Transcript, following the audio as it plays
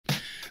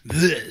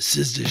This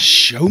is the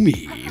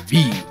Xiaomi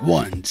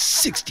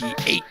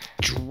V168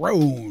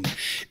 drone.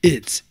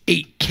 It's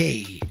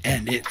 8K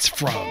and it's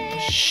from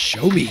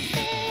Xiaomi.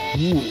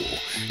 Ooh,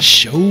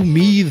 show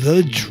me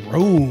the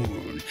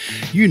drone.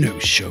 You know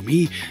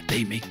Xiaomi,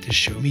 they make the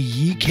Xiaomi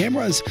Yi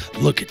cameras.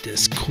 Look at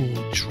this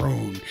cool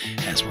drone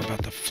as we're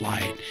about to fly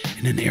it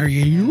in an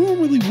area you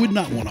normally would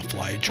not want to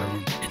fly a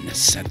drone in the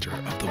center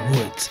of the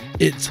woods.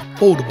 It's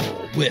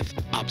foldable with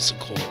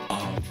optical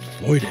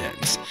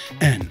avoidance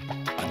and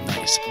a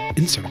nice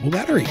insertable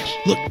battery.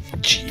 Look,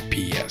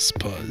 GPS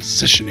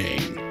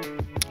positioning.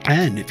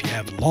 And if you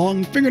have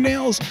long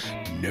fingernails,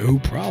 no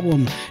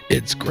problem.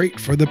 It's great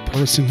for the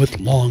person with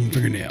long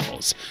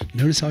fingernails.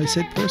 Notice how I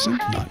said person,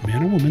 not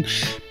man or woman.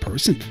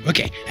 Person.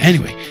 Okay,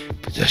 anyway,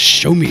 the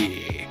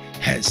Xiaomi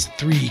has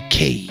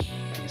 3K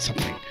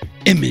something,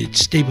 image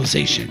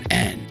stabilization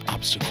and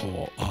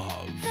obstacle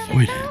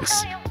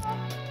avoidance.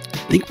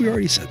 I think we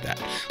already said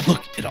that.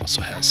 Look, it also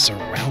has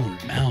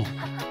surround mount.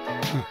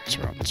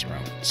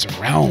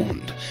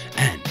 Surround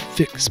and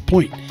fixed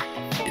point.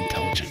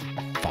 Intelligent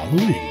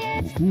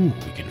following. Ooh,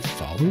 we can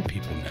follow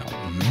people now.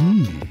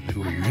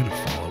 Who are you going to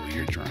follow with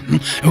your drone?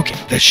 Okay,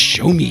 the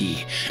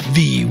Xiaomi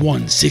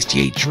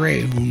V168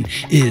 drone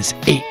is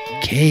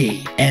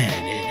 8K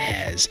and it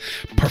has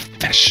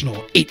professional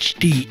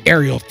HD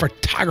aerial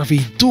photography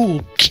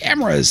dual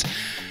cameras.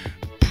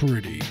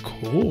 Pretty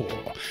cool.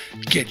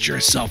 Get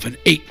yourself an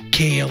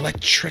 8K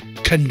electric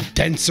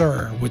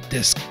condenser with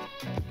this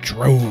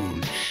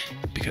drone.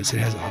 Because it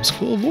has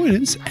obstacle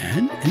avoidance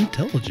and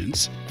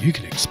intelligence, you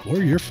can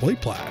explore your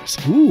flight paths.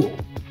 Ooh,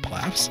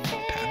 paths?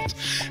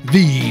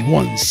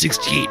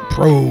 V168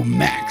 Pro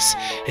Max.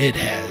 It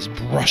has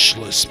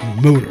brushless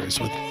motors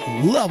with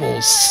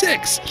level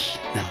 6.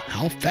 Now,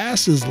 how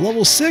fast is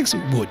level 6?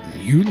 Wouldn't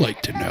you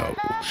like to know?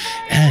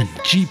 And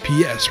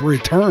GPS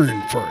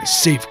return for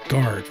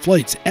safeguard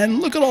flights. And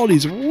look at all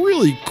these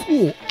really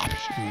cool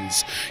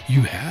options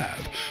you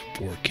have.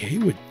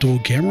 4K with dual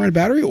camera and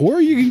battery,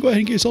 or you can go ahead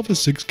and get yourself a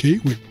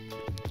 6K with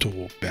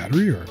dual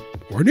battery or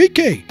an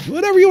 8K,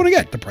 whatever you want to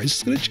get. The price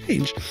is going to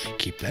change.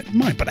 Keep that in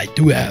mind. But I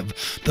do have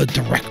the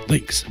direct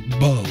links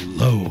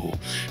below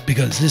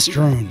because this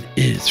drone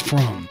is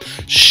from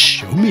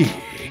Xiaomi.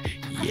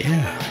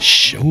 Yeah,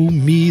 show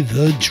me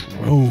the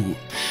drone.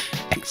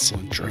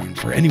 Excellent drone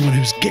for anyone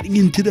who's getting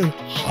into the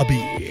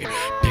hobby.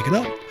 Pick it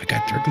up. I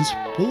got direct links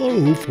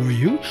below for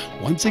you.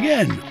 Once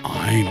again,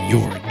 I'm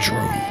your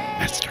drone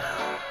master.